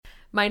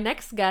My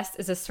next guest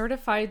is a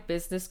certified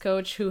business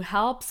coach who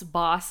helps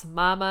boss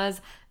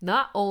mamas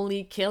not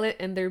only kill it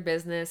in their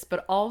business,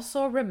 but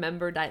also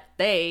remember that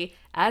they,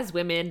 as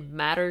women,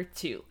 matter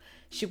too.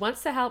 She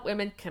wants to help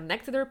women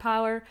connect to their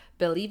power,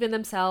 believe in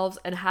themselves,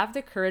 and have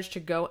the courage to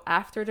go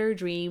after their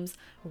dreams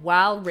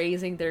while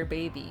raising their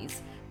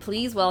babies.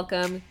 Please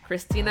welcome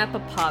Christina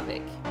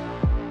Popovic.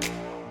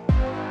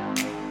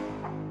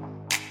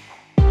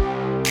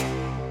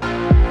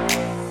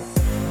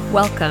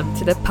 Welcome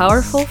to the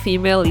Powerful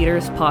Female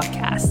Leaders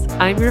Podcast.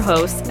 I'm your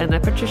host, Anna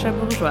Patricia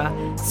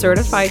Bourgeois,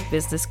 certified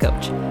business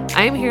coach.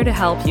 I am here to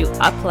help you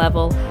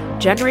up-level,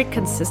 generate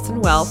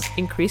consistent wealth,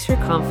 increase your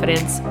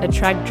confidence,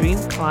 attract dream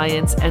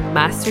clients, and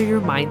master your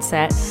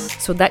mindset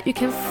so that you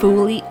can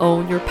fully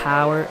own your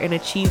power and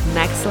achieve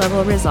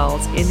next-level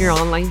results in your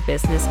online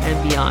business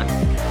and beyond.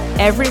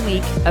 Every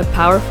week, a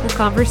powerful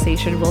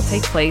conversation will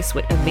take place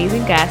with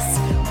amazing guests,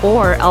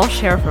 or I'll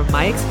share from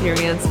my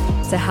experience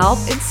to help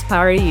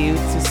inspire you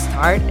to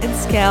start and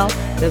scale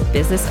the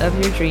business of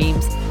your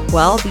dreams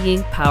while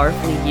being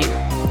powerfully you.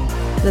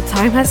 The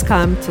time has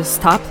come to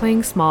stop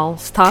playing small,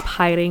 stop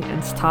hiding,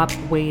 and stop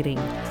waiting.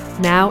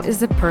 Now is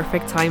the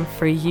perfect time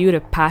for you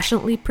to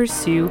passionately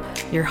pursue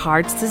your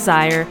heart's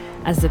desire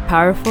as the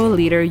powerful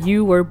leader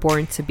you were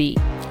born to be.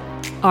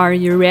 Are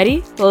you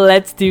ready?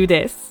 Let's do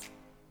this.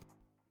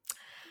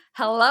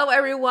 Hello,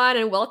 everyone,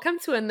 and welcome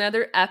to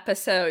another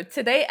episode.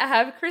 Today, I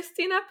have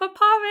Christina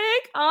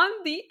Popovic on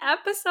the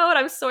episode.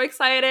 I'm so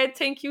excited.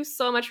 Thank you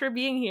so much for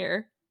being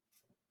here.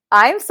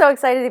 I'm so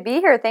excited to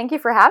be here. Thank you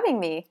for having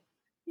me.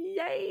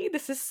 Yay,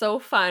 this is so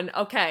fun.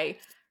 Okay,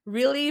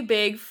 really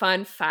big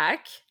fun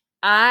fact.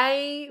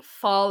 I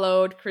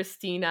followed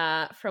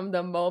Christina from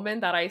the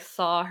moment that I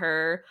saw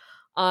her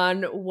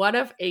on one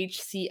of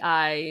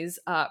HCI's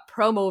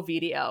promo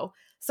video.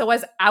 So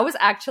as I was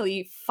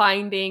actually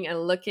finding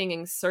and looking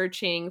and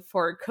searching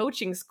for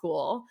coaching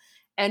school,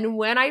 and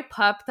when I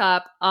popped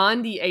up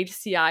on the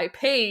HCI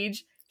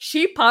page,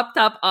 she popped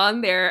up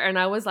on there, and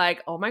I was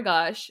like, oh my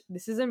gosh,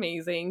 this is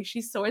amazing.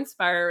 She's so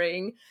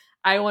inspiring.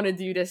 I want to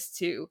do this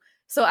too.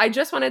 So I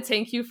just want to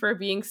thank you for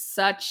being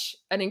such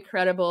an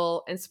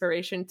incredible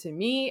inspiration to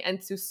me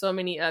and to so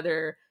many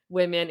other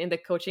women in the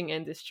coaching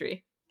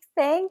industry.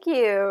 Thank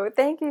you.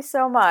 Thank you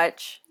so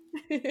much.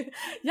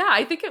 Yeah,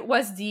 I think it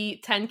was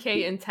the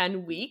 10K in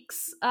 10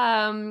 weeks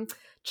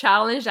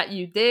challenge that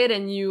you did,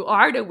 and you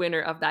are the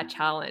winner of that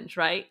challenge,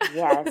 right?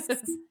 Yes.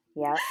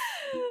 Yeah.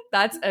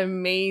 That's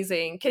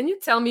amazing. Can you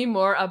tell me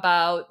more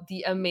about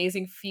the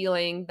amazing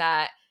feeling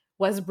that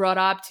was brought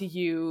up to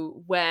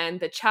you when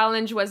the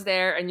challenge was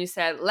there and you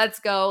said, let's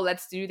go,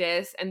 let's do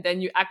this, and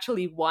then you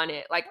actually won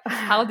it? Like,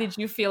 how did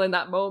you feel in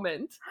that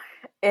moment?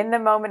 In the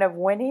moment of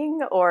winning,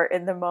 or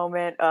in the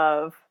moment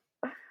of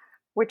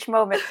which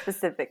moment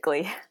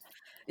specifically?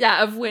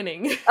 Yeah, of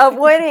winning. Of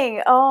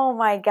winning. Oh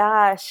my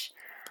gosh.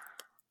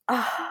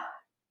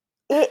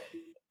 It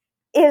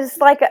is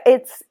like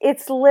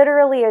it's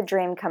literally a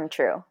dream come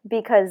true,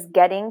 because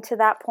getting to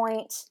that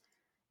point,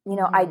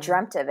 I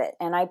dreamt of it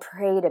and I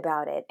prayed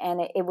about it, and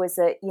it was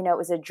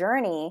a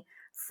journey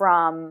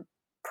from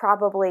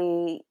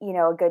probably,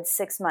 a good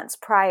 6 months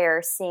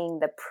prior, seeing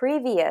the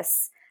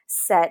previous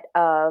set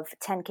of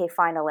 10K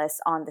finalists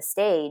on the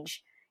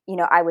stage.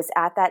 I was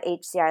at that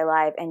HCI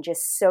Live and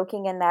just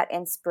soaking in that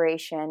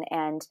inspiration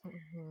and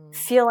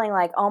feeling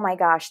like, oh my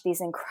gosh, these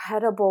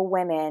incredible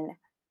women,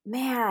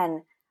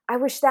 man, I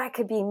wish that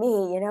could be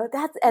me, and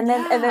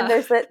then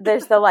there's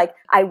the like,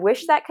 I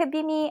wish that could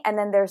be me. And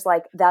then there's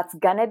like, that's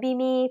gonna be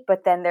me.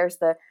 But then there's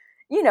the,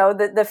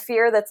 the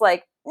fear that's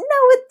like, no,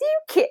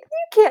 you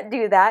can't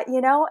do that,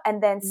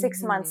 and then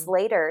 6 months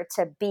later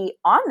to be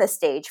on the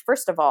stage,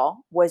 first of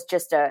all, was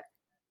just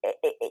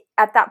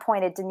at that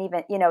point, it didn't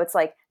even, it's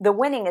like the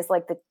winning is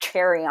like the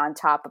cherry on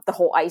top of the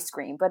whole ice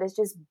cream, but it's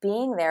just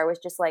being there was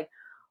just like,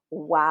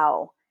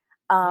 wow.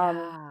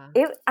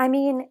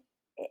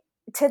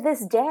 To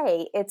this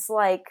day, it's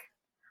like,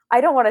 I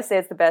don't want to say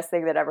it's the best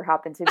thing that ever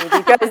happened to me,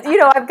 because,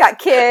 I've got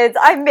kids,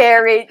 I'm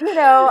married,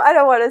 I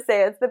don't want to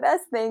say it's the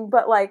best thing,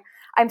 but like,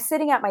 I'm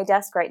sitting at my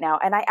desk right now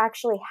and I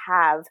actually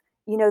have,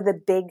 the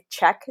big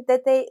check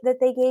that they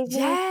gave me.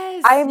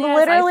 Yes, I'm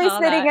literally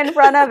sitting in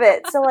front of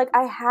it. So like,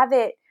 I have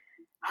it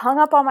hung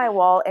up on my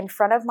wall in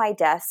front of my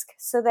desk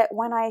so that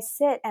when I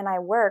sit and I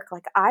work,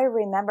 like, I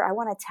remember, I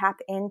want to tap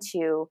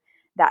into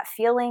that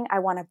feeling. I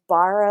want to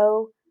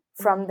borrow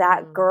from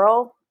that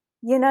girl.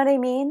 You know what I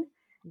mean?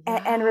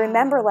 Yeah. And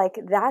remember, like,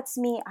 that's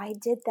me. I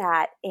did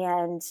that.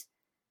 And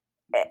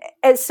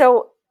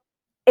so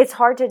it's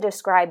hard to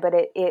describe, but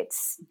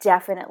it's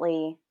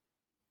definitely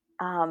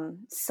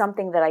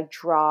something that I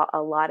draw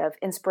a lot of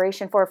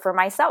inspiration for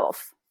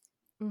myself.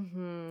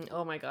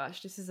 Oh my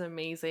gosh, this is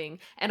amazing.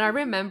 And I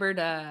remember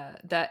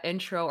the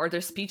intro or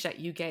the speech that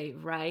you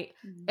gave, right?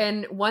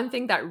 And one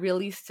thing that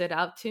really stood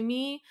out to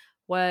me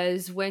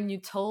was when you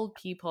told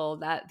people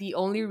that the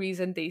only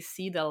reason they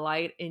see the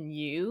light in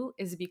you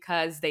is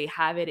because they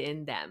have it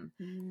in them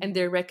and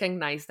they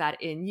recognize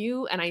that in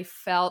you. And I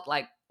felt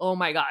like, oh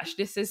my gosh,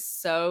 this is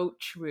so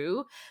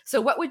true.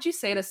 So what would you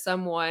say to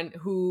someone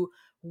who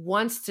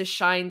wants to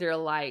shine their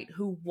light,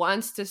 who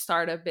wants to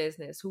start a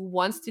business, who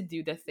wants to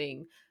do the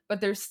thing, but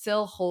they're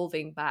still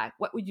holding back,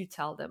 what would you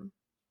tell them?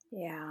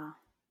 Yeah.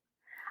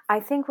 I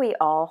think we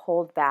all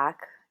hold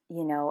back,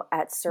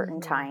 at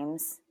certain Mm-hmm.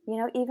 times,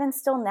 even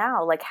still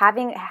now, like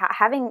having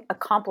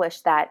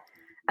accomplished that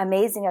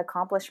amazing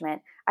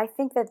accomplishment. I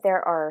think that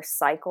there are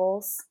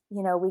cycles,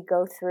 we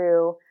go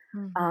through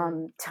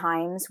Mm-hmm.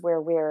 times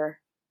where we're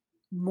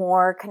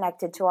more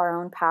connected to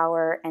our own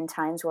power and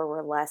times where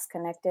we're less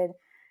connected.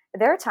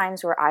 There are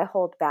times where I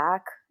hold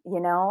back,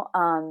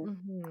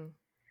 Mm-hmm.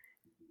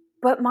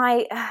 but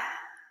my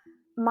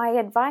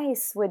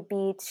advice would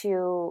be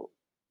to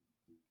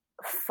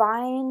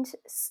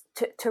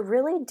to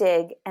really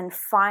dig and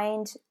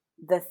find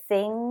the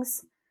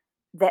things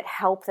that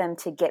help them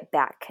to get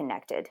back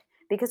connected,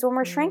 because when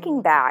we're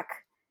shrinking Mm. back,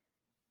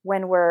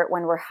 when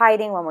we're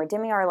hiding, when we're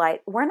dimming our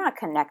light, we're not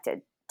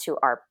connected to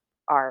our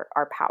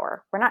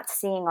power. We're not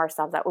seeing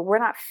ourselves that way. We're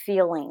not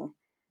feeling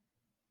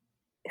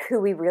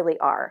who we really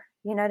are.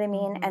 You know what I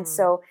mean? And Mm-hmm.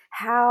 so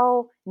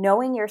how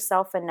knowing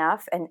yourself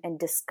enough and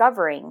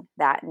discovering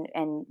that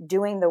and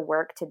doing the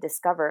work to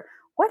discover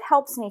what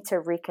helps me to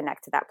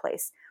reconnect to that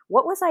place.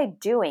 What was I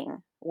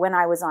doing when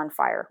I was on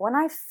fire? When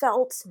I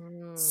felt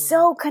Mm.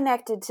 so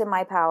connected to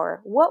my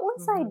power? What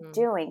was I Mm-hmm.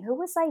 doing? Who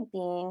was I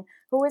being?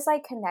 Who was I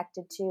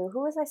connected to?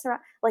 Who was I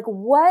surrounded? Like,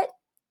 what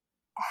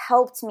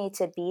helped me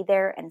to be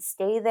there and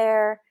stay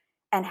there?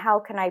 And how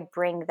can I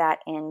bring that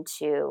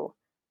into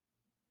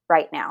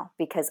right now,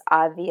 because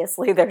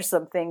obviously there's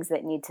some things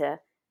that need to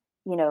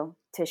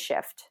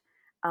shift.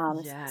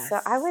 So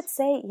I would Yes.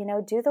 say,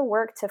 do the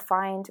work to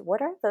find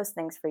what are those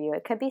things for you.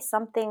 It could be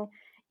something,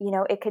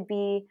 it could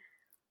be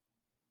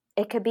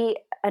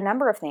a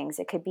number of things.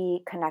 It could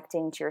be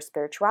connecting to your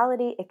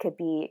spirituality. It could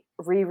be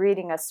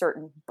rereading a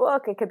certain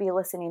book. It could be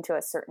listening to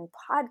a certain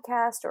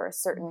podcast or a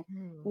certain,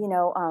 Mm-hmm. you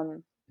know,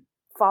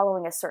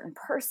 following a certain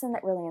person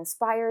that really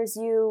inspires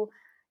you.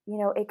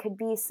 It could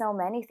be so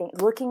many things.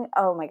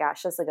 Oh my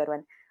gosh, that's a good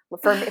one.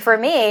 For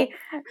me,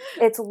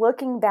 it's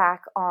looking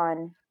back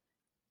on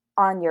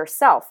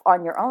yourself,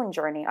 on your own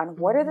journey, on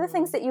what are the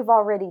things Mm-hmm. that you've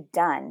already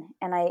done.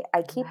 And I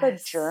keep a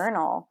Yes.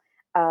 journal.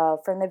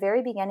 From the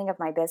very beginning of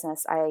my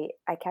business,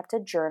 I kept a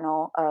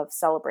journal of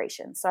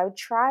celebrations. So I would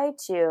try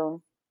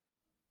to,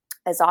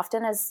 as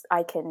often as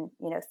I can,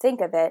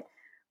 think of it,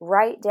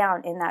 write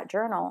down in that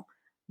journal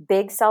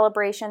big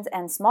celebrations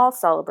and small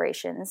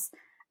celebrations,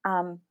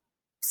 um,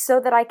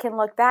 so that I can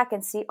look back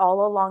and see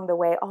all along the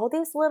way all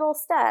these little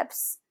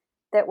steps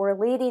that were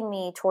leading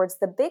me towards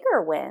the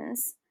bigger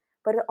wins,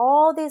 but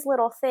all these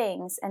little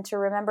things, and to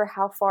remember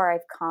how far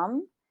I've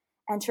come.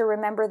 And to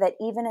remember that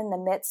even in the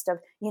midst of,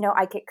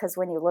 because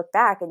when you look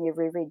back and you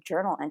reread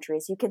journal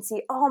entries, you can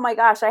see, oh my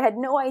gosh, I had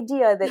no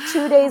idea that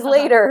 2 days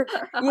later,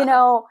 you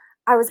know,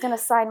 I was going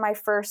to sign my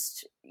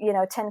first,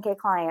 10K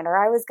client, or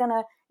I was going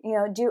to,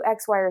 do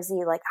X, Y, or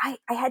Z. Like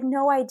I had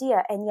no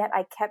idea. And yet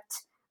I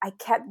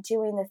kept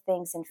doing the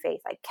things in faith.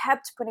 I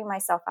kept putting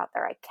myself out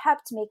there. I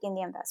kept making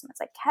the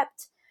investments. I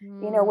kept,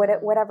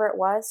 Mm. whatever it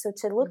was. So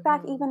to look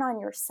back Mm-hmm. even on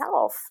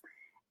yourself,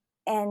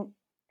 and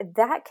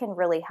that can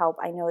really help.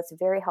 I know it's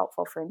very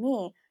helpful for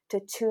me to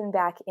tune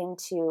back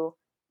into,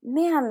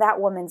 man, that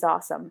woman's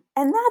awesome.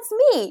 And that's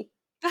me,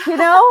 you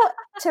know,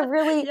 to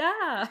really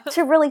Yeah.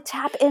 to really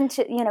tap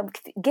into,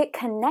 get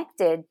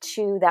connected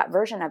to that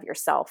version of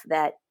yourself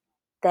that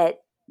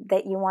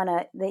that you want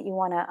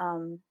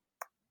to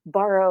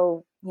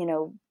borrow,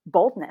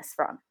 boldness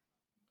from.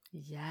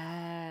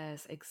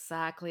 Yes,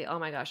 exactly. Oh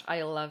my gosh,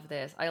 I love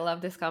this. I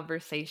love this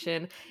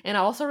conversation. And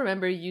I also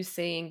remember you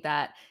saying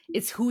that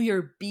it's who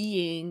you're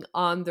being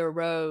on the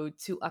road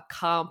to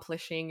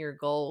accomplishing your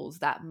goals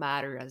that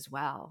matter as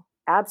well.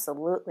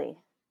 Absolutely.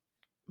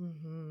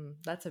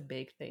 That's a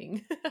big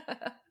thing.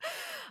 Awesome.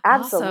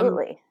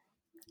 Absolutely.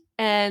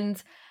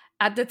 And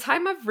at the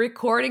time of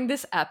recording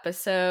this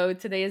episode,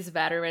 today is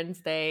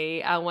Veterans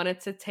Day. I wanted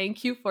to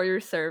thank you for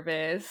your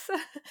service.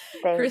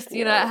 Thank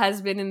Christina you.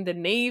 has been in the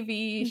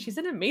Navy. She's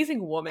an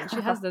amazing woman. She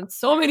has done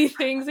so many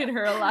things in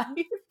her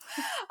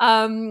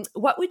life.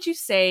 What would you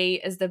say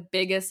is the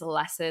biggest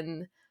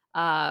lesson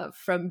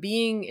from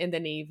being in the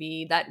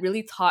Navy that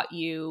really taught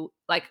you,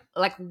 like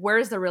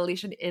where's the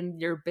relation in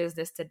your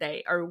business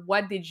today, or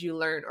what did you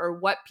learn, or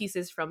what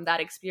pieces from that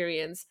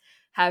experience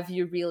have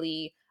you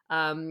really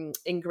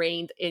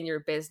ingrained in your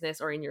business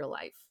or in your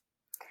life?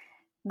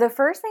 The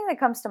first thing that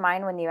comes to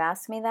mind when you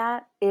ask me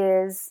that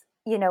is,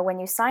 when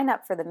you sign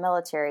up for the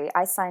military,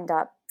 I signed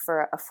up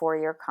for a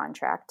 4-year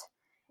contract.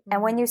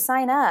 And when you Mm-hmm.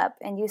 sign up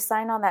and you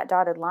sign on that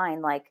dotted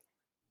line, like,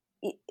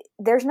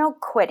 there's no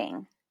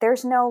quitting.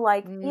 There's no,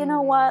 like, you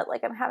know Mm. what,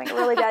 like, I'm having a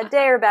really bad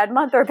day or bad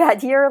month or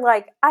bad year.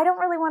 Like, I don't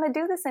really want to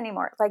do this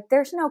anymore. Like,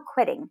 there's no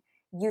quitting.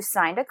 You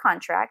signed a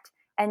contract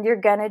and you're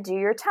going to do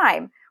your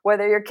time.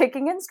 Whether you're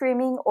kicking and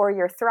screaming or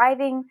you're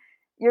thriving,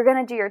 you're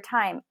going to do your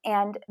time.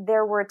 And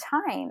there were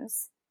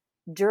times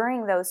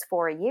during those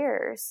 4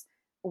 years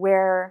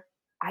where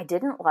I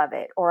didn't love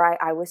it, or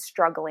I was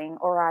struggling,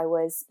 or I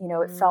was,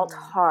 it felt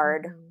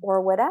hard Mm-hmm.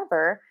 or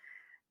whatever.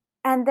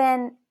 And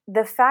then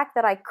the fact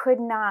that I could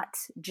not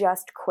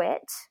just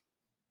quit,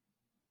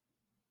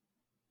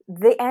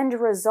 the end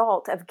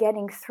result of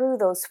getting through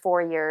those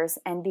 4 years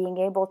and being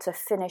able to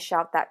finish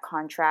out that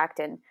contract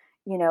and,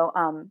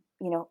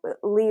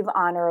 leave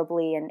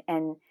honorably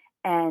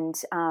and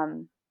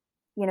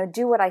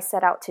do what I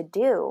set out to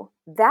do,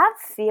 that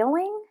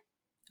feeling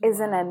is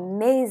an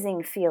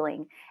amazing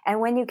feeling. And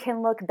when you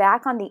can look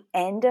back on the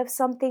end of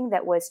something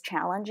that was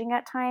challenging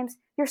at times,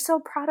 you're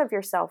so proud of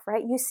yourself,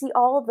 right? You see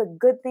all the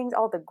good things,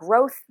 all the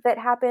growth that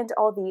happened,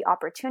 all the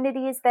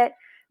opportunities that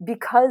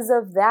because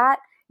of that,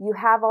 you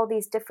have all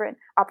these different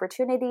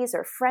opportunities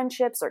or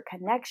friendships or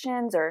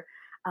connections or,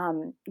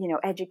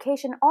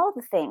 education, all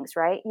the things,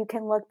 right? You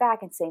can look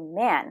back and say,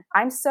 man,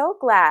 I'm so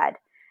glad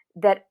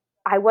that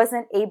I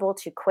wasn't able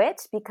to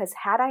quit, because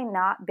had I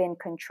not been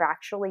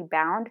contractually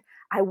bound,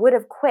 I would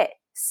have quit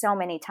so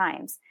many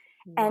times.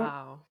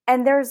 Wow.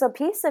 And there's a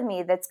piece of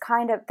me that's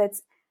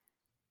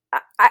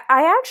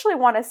I actually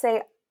want to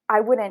say I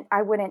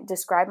wouldn't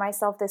describe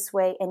myself this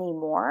way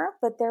anymore,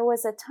 but there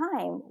was a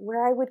time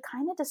where I would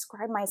kind of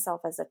describe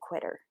myself as a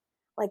quitter.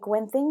 Like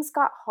when things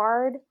got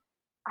hard,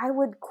 I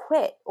would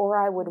quit or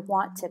I would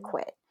want to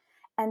quit.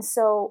 And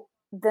so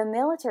the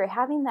military,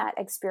 having that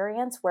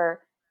experience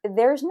where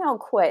there's no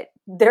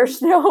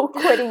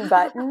quitting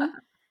button,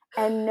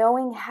 and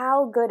knowing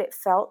how good it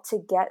felt to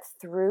get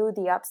through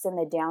the ups and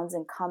the downs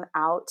and come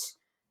out,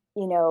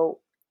 in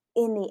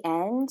the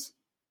end,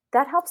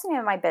 that helps me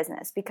in my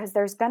business, because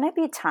there's going to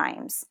be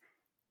times,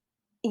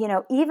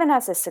 even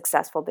as a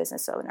successful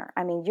business owner,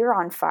 I mean, you're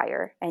on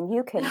fire and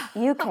you can,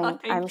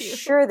 I'm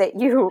sure that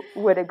you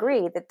would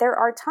agree that there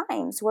are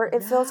times where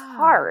it feels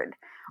hard,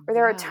 or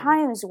there are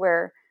times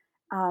where,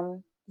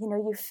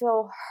 you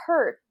feel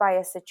hurt by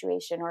a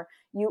situation, or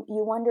you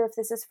wonder if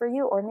this is for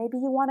you, or maybe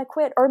you want to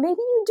quit, or maybe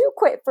you do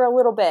quit for a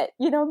little bit,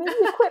 maybe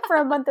you quit for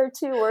a month or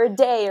two or a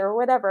day or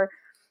whatever.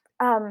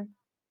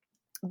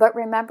 But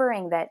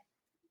remembering that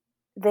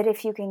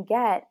if you can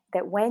get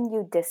that, when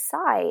you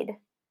decide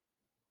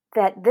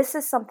that this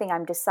is something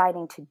I'm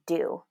deciding to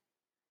do,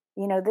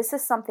 this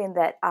is something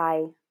that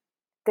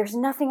there's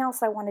nothing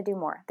else I want to do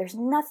more. There's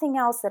nothing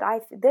else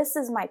this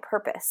is my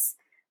purpose.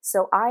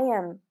 So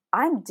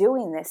I'm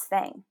doing this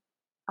thing.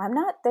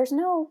 There's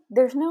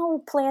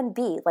no plan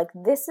B. Like,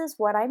 this is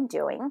what I'm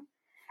doing.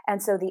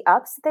 And so the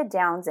ups, the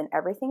downs, and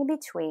everything in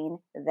between,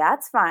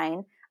 that's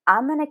fine.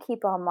 I'm going to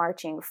keep on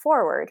marching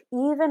forward.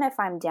 Even if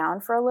I'm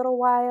down for a little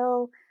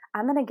while,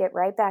 I'm going to get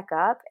right back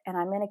up and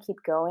I'm going to keep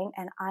going.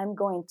 And I'm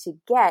going to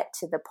get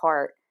to the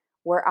part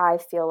where I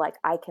feel like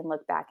I can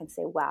look back and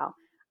say, wow,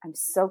 I'm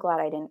so glad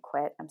I didn't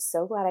quit. I'm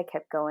so glad I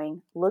kept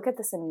going. Look at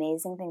this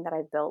amazing thing that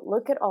I've built.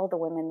 Look at all the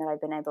women that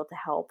I've been able to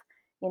help.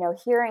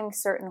 Hearing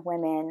certain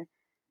women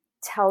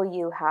tell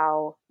you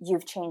how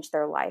you've changed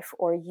their life,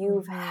 or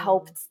you've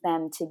helped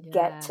them to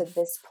get to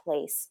this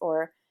place,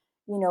 or,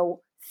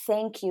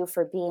 thank you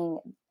for being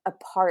a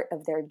part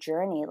of their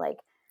journey. Like,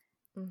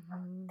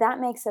 that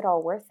makes it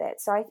all worth it.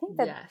 So I think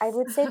that I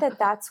would say that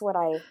that's what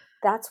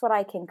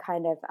I can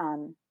kind of,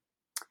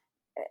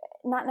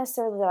 not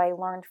necessarily that I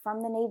learned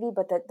from the Navy,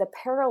 but the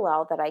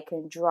parallel that I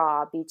can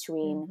draw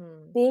between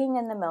being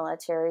in the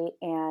military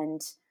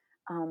and,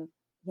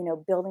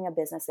 building a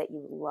business that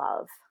you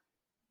love.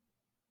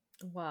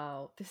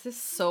 Wow, this is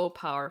so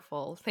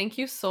powerful. Thank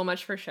you so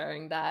much for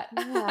sharing that.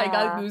 Yeah. I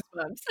got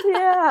goosebumps.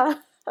 Yeah.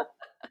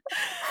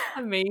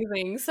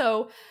 Amazing.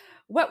 So,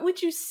 what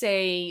would you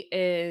say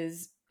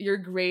is your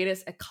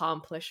greatest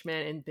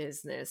accomplishment in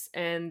business,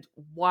 and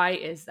why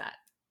is that?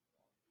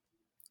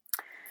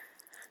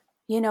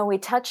 We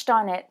touched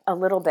on it a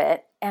little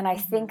bit, and I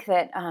think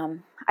that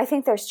I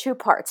think there's two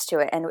parts to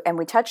it, and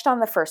we touched on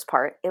the first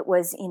part. It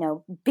was,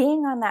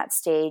 being on that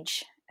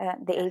stage,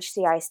 the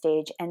HCI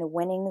stage, and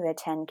winning the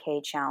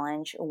 10K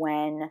challenge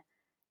when,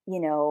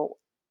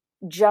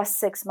 just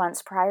 6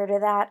 months prior to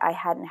that, I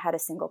hadn't had a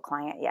single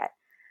client yet.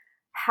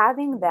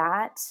 Having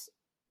that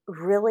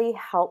really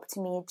helped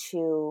me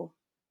to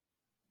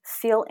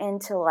feel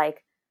into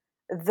like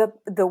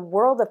the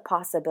world of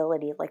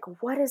possibility, like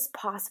what is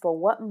possible,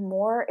 what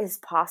more is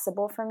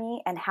possible for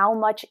me, and how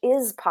much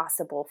is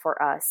possible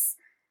for us,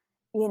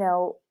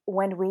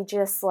 when we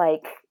just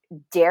like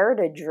dare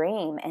to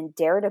dream and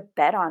dare to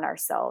bet on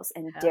ourselves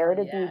and dare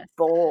to be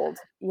bold,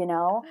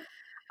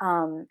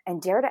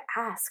 and dare to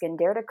ask and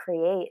dare to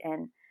create.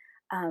 And,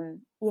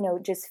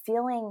 just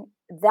feeling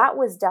that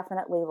was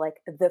definitely like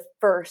the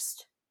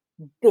first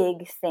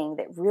big thing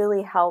that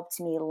really helped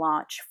me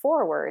launch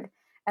forward.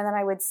 And then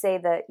I would say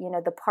that,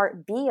 the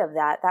part B of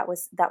that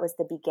was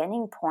the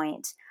beginning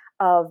point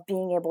of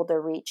being able to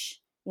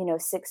reach,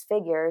 6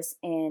 figures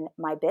in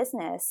my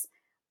business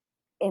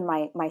in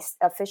my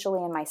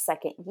officially in my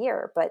second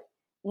year. But,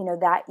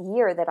 that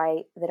year that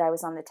I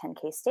was on the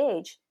 10K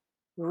stage,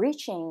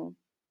 reaching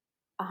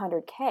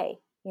 100K,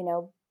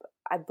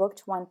 I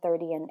booked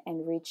 130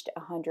 and reached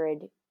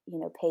 100,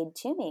 paid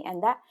to me.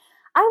 And that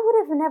I would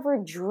have never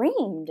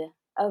dreamed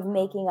of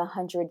making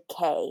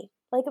 100K.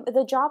 Like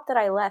the job that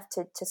I left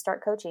to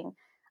start coaching,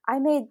 I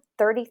made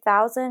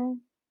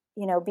 30,000,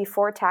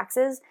 before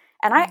taxes.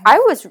 And I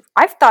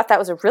thought that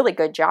was a really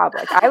good job.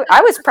 Like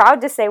I was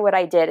proud to say what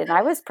I did, and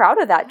I was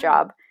proud of that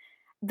job.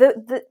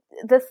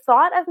 The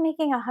thought of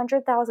making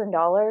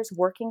 $100,000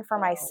 working for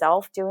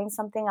myself, doing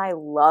something I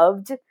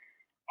loved,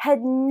 had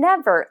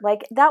never,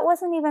 like, that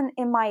wasn't even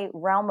in my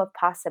realm of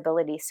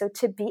possibility. So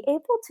to be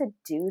able to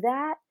do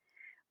that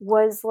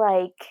was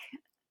like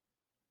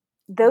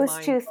those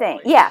two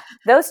things. Mind-blowing. Yeah,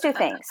 those two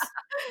things.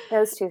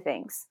 Those two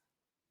things.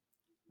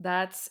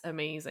 That's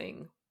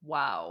amazing.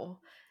 Wow.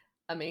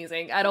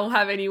 Amazing. I don't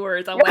have any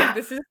words. I'm like,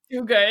 this is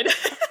too good.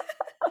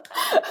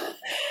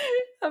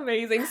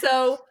 Amazing.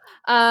 So,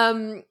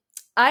 I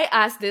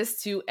ask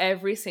this to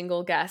every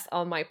single guest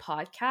on my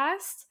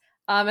podcast,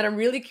 and I'm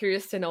really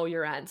curious to know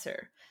your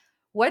answer.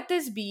 What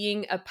does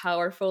being a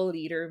powerful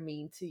leader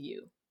mean to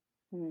you?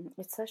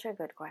 It's such a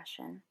good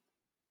question.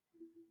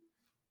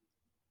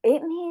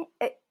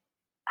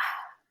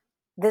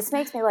 This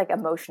makes me like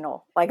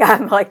emotional. Like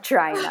I'm like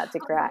trying not to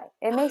cry.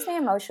 It makes me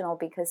emotional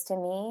because to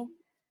me,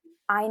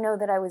 I know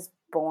that I was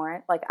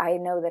born, like I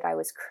know that I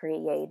was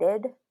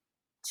created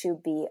to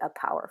be a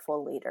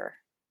powerful leader.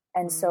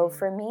 And so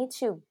for me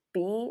to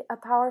be a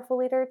powerful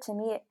leader, to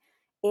me,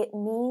 it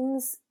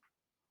means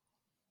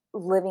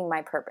living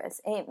my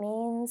purpose. It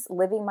means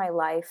living my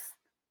life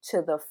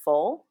to the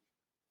full,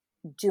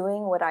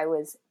 doing what I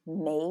was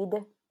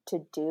made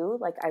to do.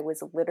 Like I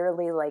was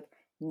literally like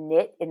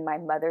knit in my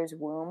mother's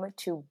womb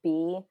to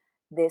be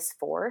this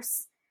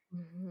force.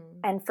 Mm-hmm.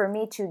 And for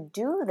me to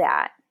do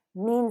that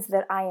means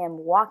that I am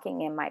walking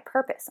in my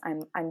purpose.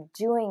 I'm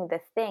doing the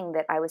thing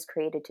that I was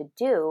created to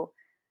do.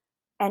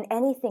 And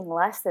anything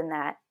less than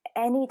that,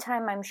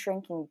 anytime I'm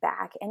shrinking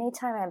back,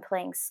 anytime I'm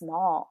playing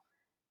small,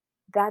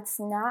 that's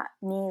not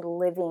me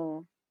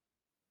living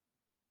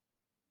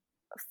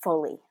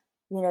fully.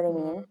 You know what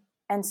I mean?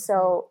 And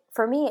so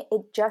for me,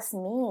 it just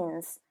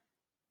means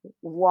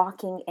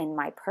walking in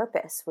my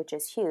purpose, which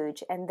is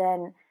huge. And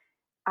then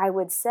I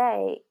would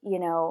say, you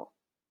know,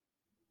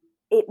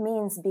 it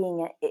means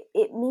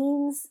it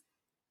means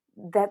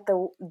that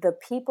the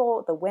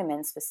people, the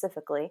women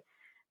specifically,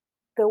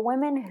 the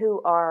women who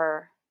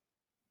are,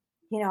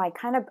 you know, I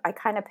kind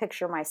of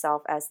picture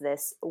myself as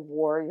this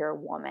warrior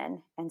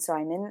woman. And so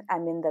I'm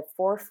in the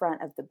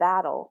forefront of the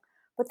battle,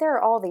 but there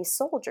are all these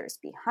soldiers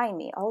behind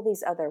me, all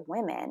these other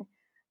women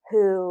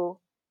who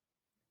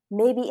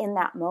maybe in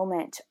that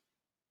moment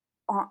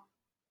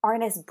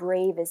aren't as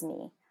brave as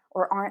me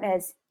or aren't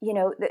as, you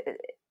know,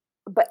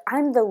 but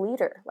I'm the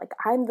leader. Like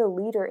I'm the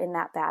leader in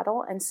that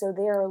battle. And so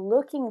they're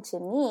looking to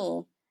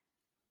me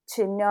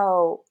to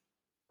know,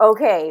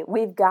 okay,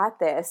 we've got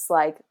this.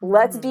 Like,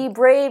 let's be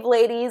brave,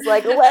 ladies.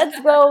 Like, let's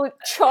go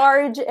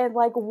charge and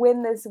like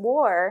win this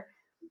war.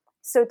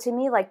 So to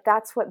me, like,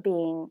 that's what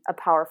being a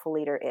powerful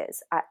leader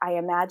is. I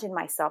imagine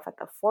myself at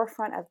the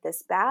forefront of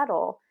this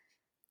battle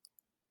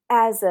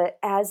as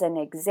an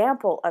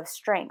example of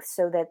strength,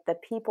 so that the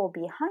people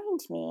behind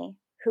me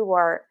who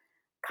are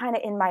kind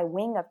of in my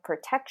wing of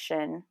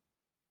protection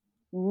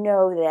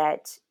know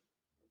that,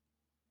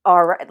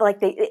 all right, like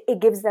it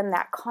gives them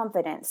that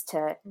confidence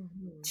to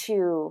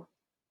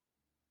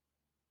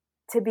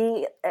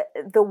be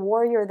the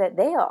warrior that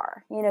they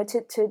are, you know,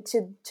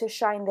 to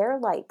shine their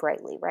light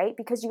brightly, right?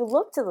 Because you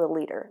look to the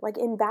leader, like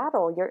in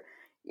battle,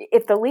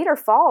 if the leader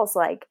falls,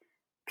 like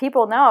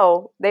people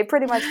know they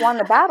pretty much won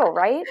the battle,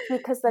 right?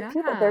 Because the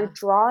people, they're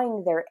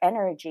drawing their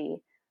energy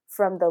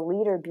from the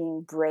leader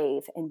being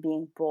brave and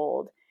being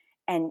bold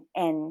and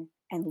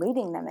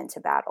leading them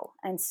into battle.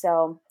 And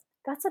so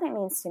that's what it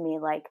means to me,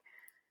 like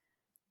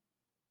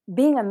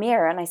being a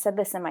mirror. And I said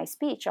this in my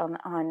speech on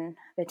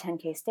the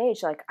 10K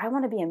stage, like I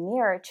want to be a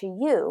mirror to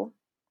you,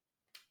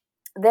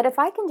 that if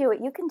I can do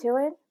it, you can do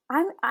it.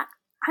 I'm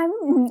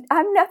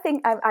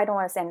nothing. I don't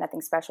want to say I'm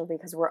nothing special,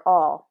 because we're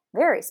all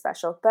very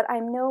special, but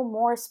I'm no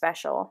more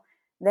special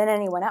than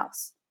anyone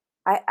else.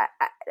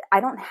 I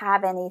don't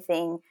have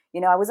anything, you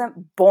know, I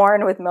wasn't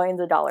born with millions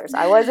of dollars.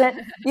 I wasn't,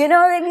 you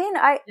know what I mean?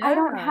 I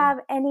don't have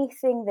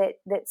anything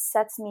that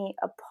sets me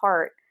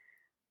apart.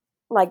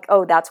 Like,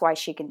 oh, that's why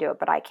she can do it,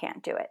 but I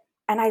can't do it.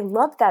 And I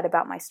love that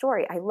about my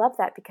story. I love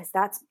that because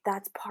that's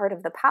part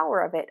of the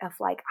power of it, of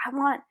like, I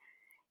want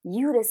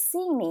you to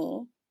see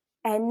me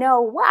and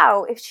know,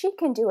 wow, if she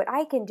can do it,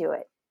 I can do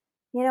it.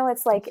 You know,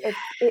 it's like,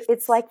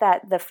 it's like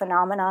that, the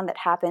phenomenon that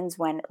happens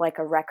when like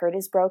a record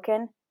is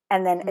broken.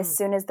 And then as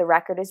soon as the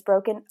record is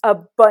broken, a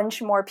bunch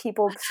more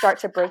people start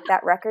to break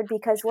that record,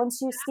 because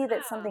once you see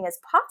that something is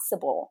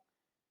possible,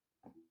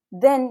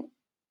 then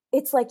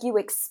it's like you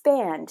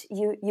expand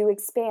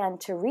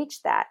to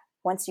reach that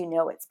once you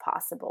know it's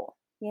possible,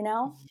 you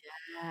know?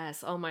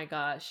 Yes. Oh my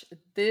gosh.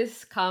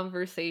 This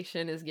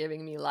conversation is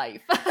giving me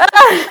life.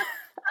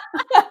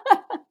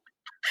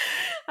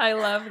 I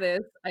love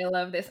this. I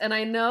love this. And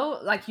I know,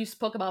 like, you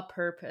spoke about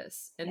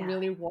purpose and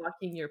really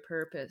walking your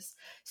purpose.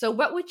 So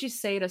what would you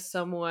say to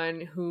someone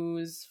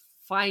who's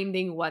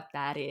finding what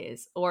that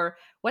is? Or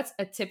what's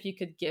a tip you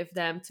could give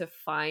them to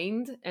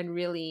find and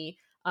really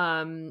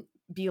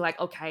be like,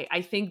 okay,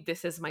 I think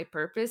this is my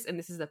purpose and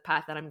this is the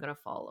path that I'm going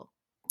to follow?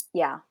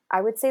 Yeah,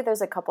 I would say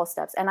there's a couple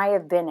steps, and I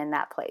have been in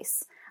that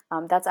place.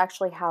 That's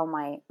actually how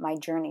my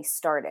journey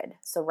started.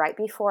 So right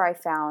before I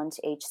found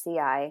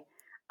HCI,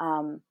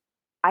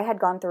 I had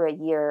gone through a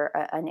year,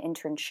 an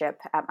internship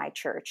at my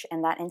church,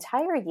 and that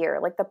entire year,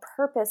 like the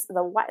purpose,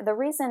 the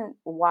reason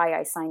why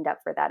I signed up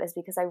for that is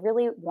because I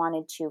really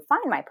wanted to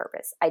find my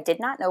purpose. I did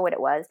not know what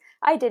it was.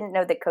 I didn't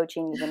know that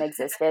coaching even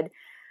existed.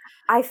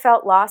 I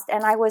felt lost,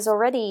 and I was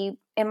already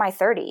in my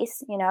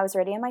 30s. I was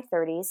already in my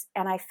 30s,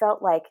 and I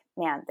felt like,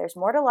 man, there's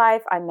more to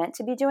life. I'm meant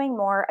to be doing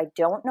more. I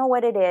don't know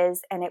what it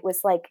is, and it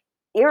was like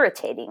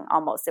irritating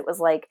almost. It was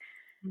like,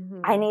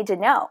 I need to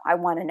know. I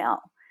want to know.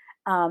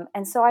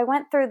 And so I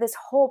went through this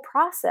whole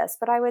process,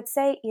 but I would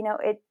say,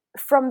 it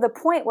from the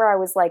point where I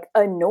was like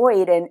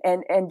annoyed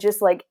and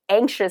just like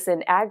anxious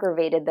and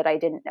aggravated that I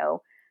didn't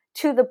know,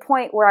 to the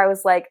point where I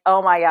was like,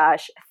 oh my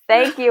gosh,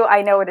 thank you.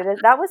 I know what it is.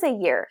 That was a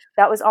year.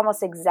 That was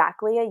almost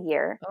exactly a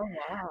year. Oh,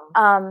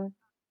 wow.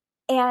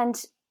 And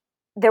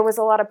there was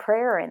a lot of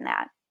prayer in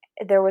that.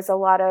 There was a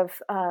lot of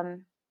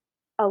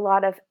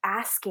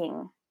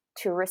asking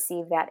to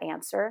receive that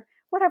answer,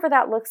 whatever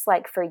that looks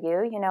like for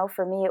you.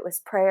 For me, it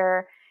was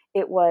prayer.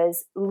 It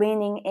was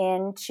leaning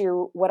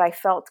into what I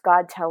felt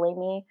God telling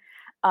me.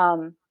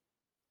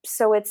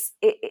 So it's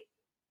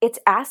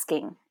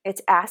asking,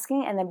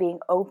 and then being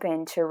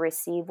open to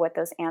receive what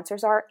those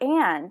answers are,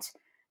 and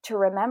to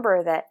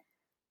remember that.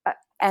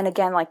 And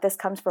again, like, this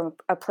comes from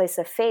a place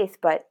of faith,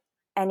 but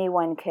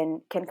anyone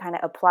can kind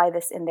of apply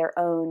this in their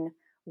own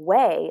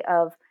way.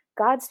 Of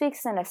God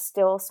speaks in a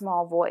still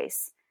small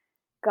voice.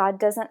 God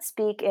doesn't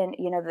speak in,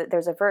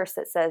 there's a verse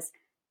that says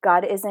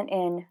God isn't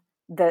in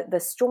the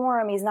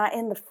storm. He's not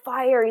in the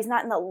fire. He's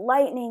not in the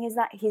lightning.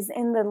 He's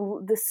in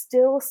the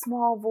still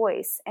small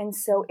voice. And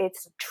so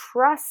it's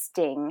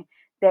trusting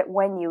that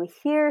when you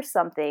hear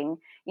something,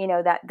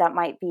 that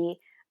might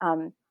be,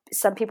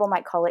 some people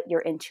might call it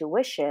your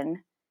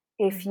intuition.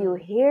 If you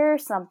hear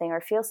something or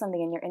feel something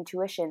in your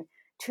intuition,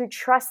 to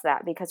trust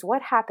that, because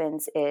what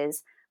happens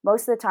is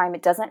most of the time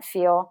it doesn't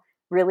feel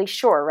really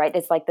sure, right?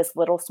 It's like this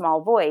little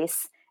small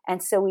voice.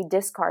 And so we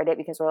discard it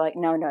because we're like,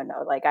 no,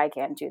 like, I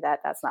can't do that.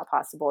 That's not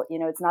possible.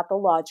 It's not the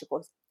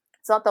logical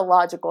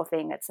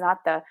thing. It's not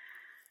the,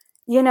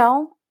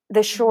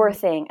 the sure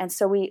thing. And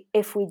so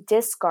if we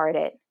discard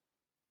it,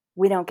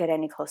 we don't get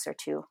any closer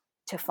to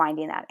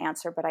finding that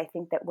answer. But I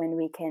think that when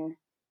we can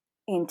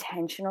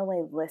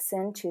intentionally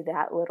listen to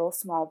that little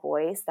small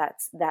voice,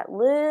 that's that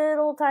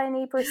little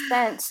tiny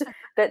percent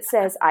that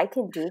says, I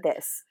can do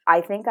this.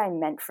 I think I'm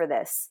meant for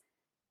this.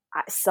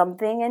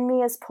 Something in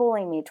me is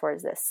pulling me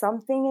towards this.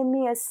 Something in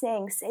me is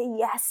saying, say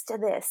yes to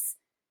this.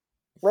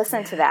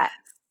 Listen to that.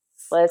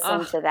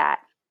 Listen to that.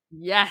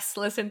 Yes,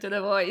 listen to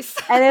the voice.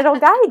 And it'll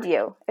guide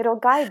you. It'll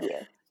guide you.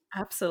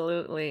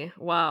 Absolutely.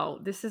 Wow.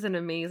 This is an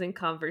amazing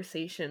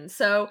conversation.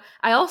 So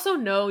I also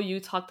know you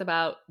talked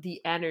about the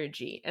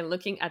energy and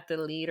looking at the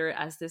leader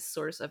as this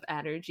source of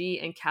energy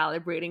and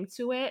calibrating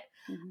to it.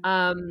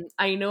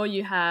 I know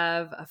you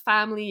have a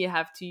family, you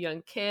have 2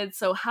 young kids.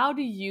 So how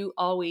do you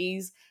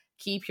always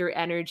keep your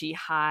energy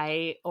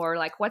high? Or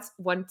like, what's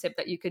one tip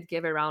that you could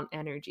give around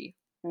energy?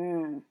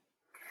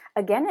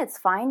 Again, it's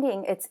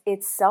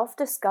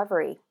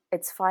self-discovery.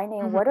 It's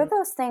finding what are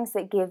those things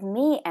that give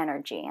me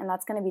energy, and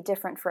that's going to be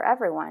different for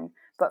everyone.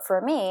 But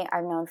for me,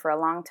 I've known for a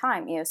long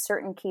time,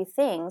 certain key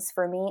things.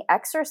 For me,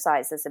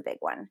 exercise is a big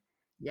one.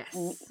 Yes.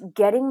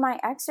 Getting my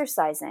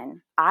exercise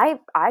in. I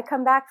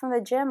come back from the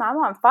gym, I'm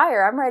on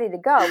fire, I'm ready to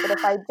go. But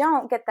if I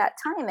don't get that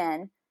time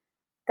in,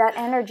 that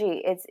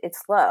energy,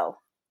 it's low.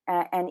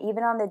 And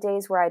even on the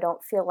days where I don't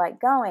feel like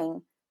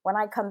going, when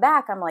I come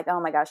back, I'm like, oh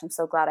my gosh, I'm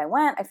so glad I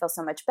went. I feel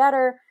so much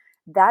better.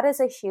 That is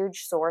a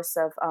huge source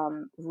of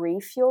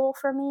refuel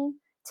for me,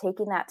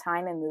 taking that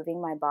time and moving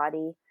my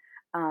body.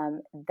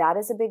 That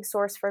is a big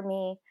source for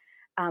me.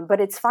 But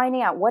it's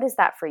finding out, what is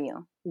that for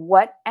you?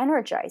 What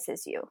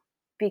energizes you?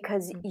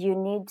 Because you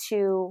need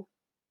to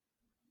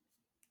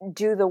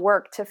do the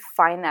work to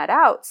find that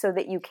out so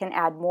that you can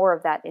add more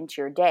of that into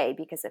your day.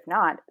 Because if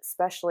not,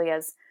 especially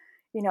as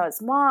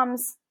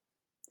moms,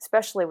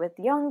 especially with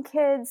young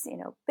kids,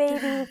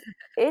 babies,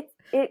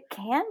 it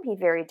can be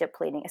very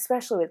depleting,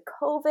 especially with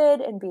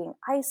COVID and being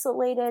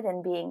isolated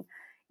and being,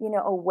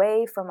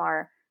 away from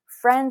our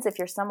friends. If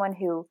you're someone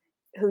who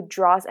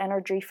draws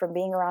energy from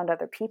being around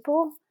other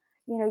people,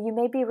 you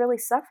may be really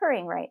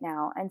suffering right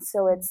now. And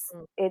so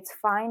it's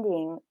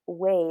finding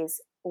ways,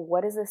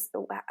 what is this,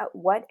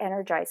 what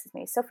energizes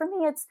me? So for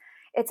me,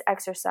 it's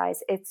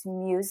exercise, it's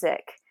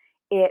music,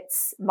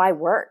 it's my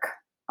work.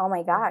 Oh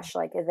my gosh,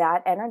 like,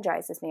 that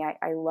energizes me.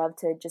 I love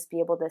to just be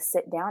able to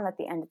sit down at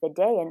the end of the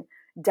day and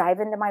dive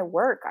into my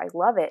work. I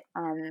love it.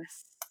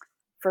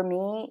 For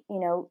me,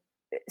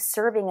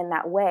 serving in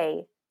that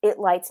way, it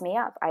lights me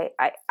up.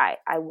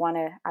 I want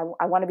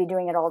to be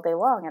doing it all day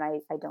long, and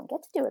I don't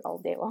get to do it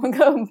all day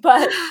long.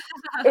 But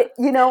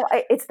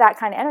it's that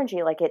kind of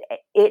energy. Like,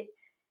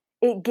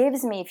 it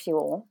gives me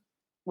fuel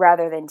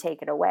rather than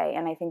take it away.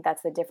 And I think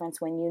that's the difference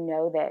when you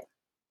know that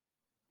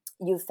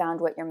you've found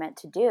what you're meant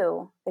to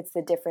do. It's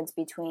the difference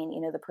between,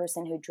 the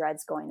person who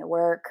dreads going to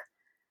work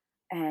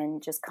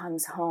and just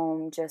comes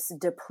home just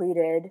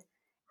depleted,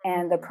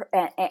 And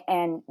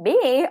and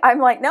me, I'm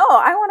like, no,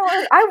 I want to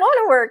work. I want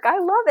to work. I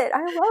love it.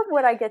 I love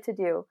what I get to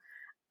do.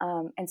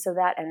 And so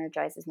that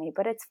energizes me.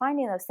 But it's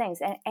finding those things,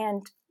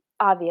 and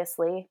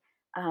obviously,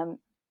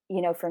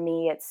 for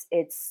me,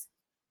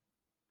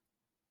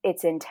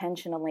 it's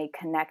intentionally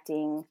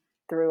connecting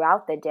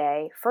throughout the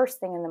day. First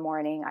thing in the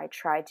morning, I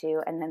try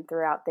to, and then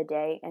throughout the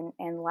day,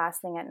 and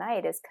last thing at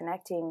night is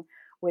connecting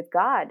with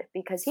God,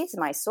 because He's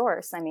my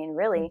source. I mean,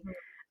 really.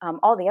 Mm-hmm.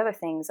 All the other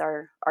things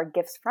are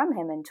gifts from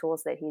Him and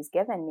tools that He's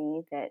given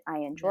me that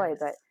I enjoy.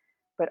 Yes.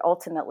 But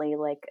ultimately,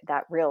 like,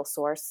 that real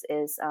source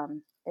is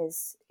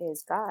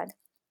God.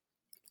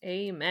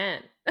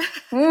 Amen.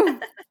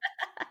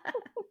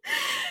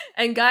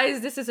 And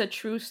guys, this is a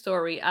true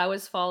story. I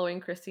was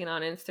following Christina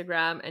on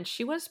Instagram, and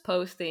she was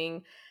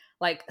posting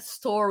like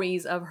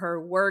stories of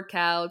her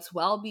workouts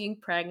while being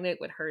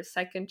pregnant with her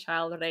second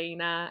child,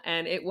 Reina.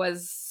 And it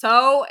was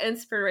so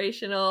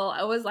inspirational.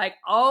 I was like,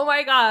 oh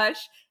my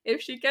gosh,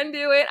 if she can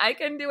do it, I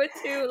can do it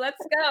too. Let's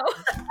go.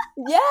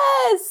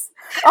 Yes.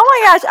 Oh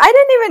my gosh. I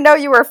didn't even know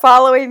you were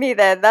following me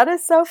then. That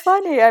is so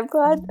funny. I'm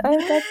glad.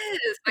 Yes.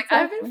 Like,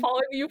 I've been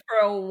following you for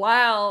a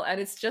while,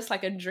 and it's just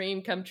like a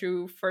dream come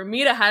true for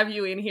me to have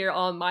you in here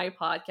on my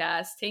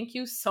podcast. Thank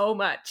you so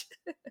much.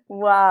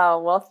 Wow.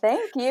 Well,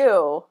 thank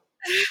you.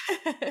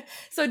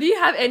 So do you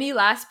have any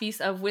last piece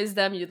of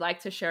wisdom you'd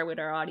like to share with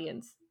our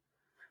audience?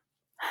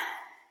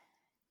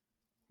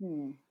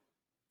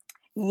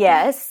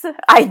 Yes,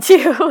 I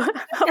do.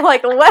 I'm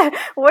like,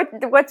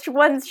 which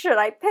ones should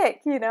I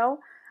pick?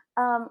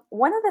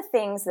 One of the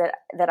things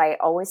that I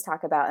always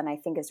talk about, and I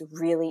think is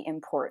really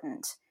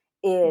important,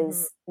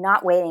 is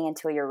not waiting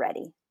until you're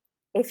ready.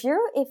 If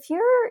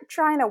you're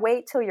trying to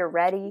wait till you're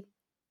ready,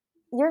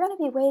 you're going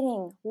to be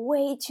waiting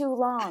way too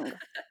long.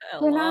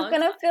 You're not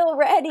going to feel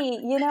ready.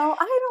 I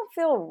don't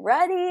feel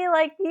ready.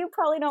 Like, you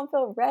probably don't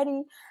feel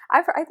ready.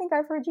 I think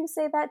I've heard you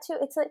say that too.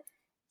 It's like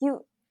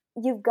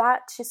you've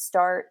got to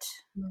start,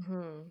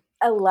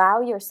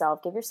 allow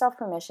yourself, give yourself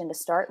permission to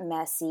start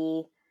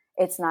messy.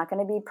 It's not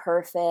going to be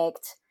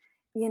perfect.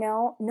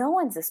 No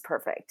one's this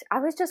perfect. I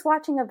was just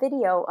watching a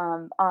video.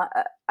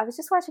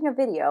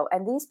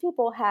 And these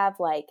people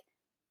have like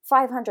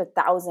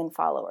 500,000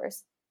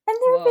 followers. And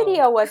their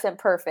video wasn't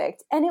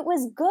perfect, and it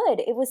was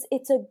good.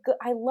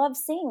 I love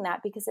seeing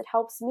that, because it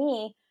helps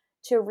me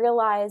to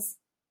realize,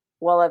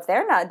 well, if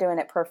they're not doing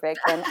it perfect,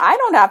 then I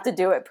don't have to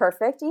do it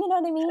perfect. You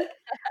know what I mean?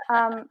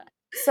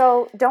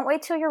 So don't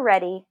wait till you're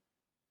ready.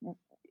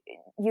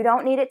 You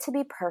don't need it to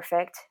be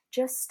perfect.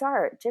 Just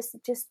start. Just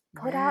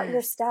put out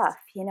your stuff.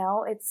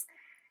 It's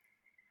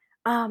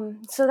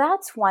so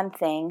that's one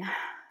thing.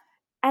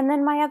 And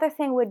then my other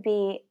thing would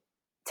be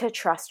to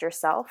trust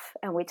yourself.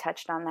 And we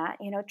touched on that.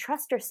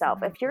 Trust yourself.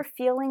 If you're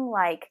feeling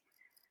like,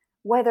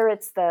 whether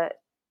it's the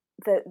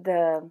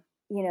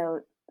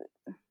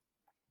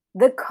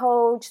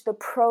coach, the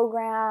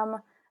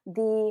program,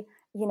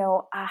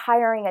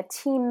 hiring a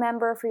team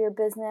member for your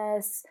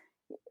business,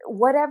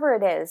 whatever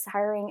it is,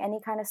 hiring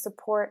any kind of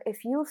support,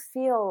 if you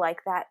feel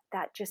like that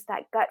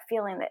gut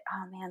feeling that,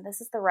 oh man,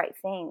 this is the right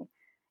thing,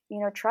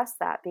 trust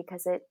that,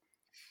 because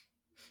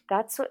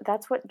that's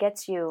what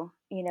gets you,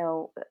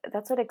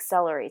 that's what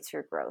accelerates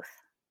your growth.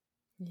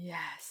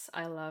 Yes,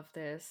 I love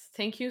this.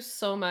 Thank you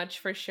so much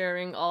for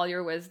sharing all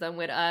your wisdom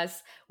with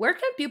us. Where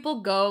can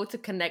people go to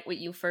connect with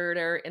you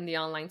further in the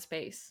online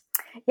space?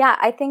 Yeah,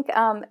 I think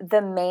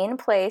the main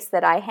place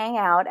that I hang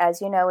out,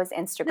 as you know, is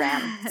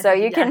Instagram. So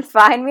you can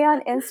find me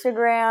on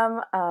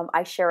Instagram.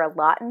 I share a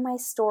lot in my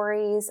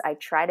stories. I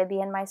try to be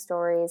in my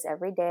stories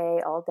every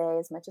day, all day,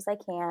 as much as I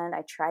can.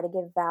 I try to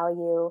give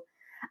value.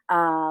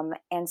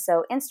 And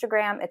so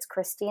Instagram, it's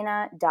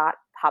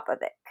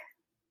Christina.Popovic.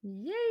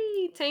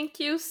 Yay! Thank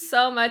you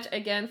so much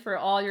again for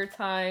all your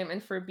time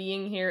and for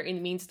being here. It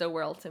means the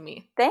world to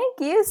me. Thank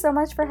you so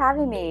much for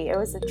having me. It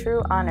was a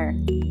true honor.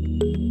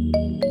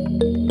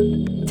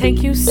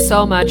 Thank you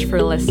so much for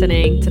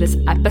listening to this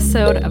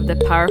episode of the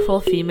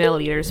Powerful Female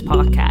Leaders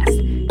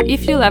podcast.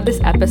 If you love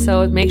this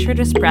episode, make sure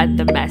to spread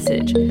the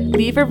message,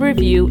 leave a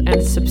review,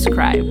 and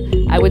subscribe.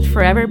 I would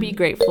forever be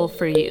grateful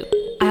for you.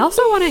 I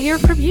also want to hear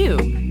from you,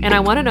 and I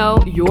want to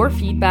know your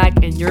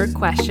feedback and your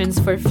questions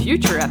for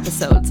future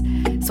episodes.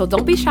 So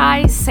don't be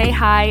shy, say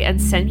hi, and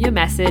send me a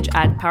message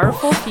at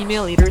Powerful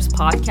Female Leaders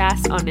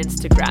Podcast on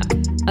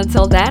Instagram.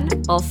 Until then,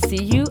 I'll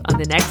see you on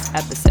the next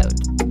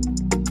episode.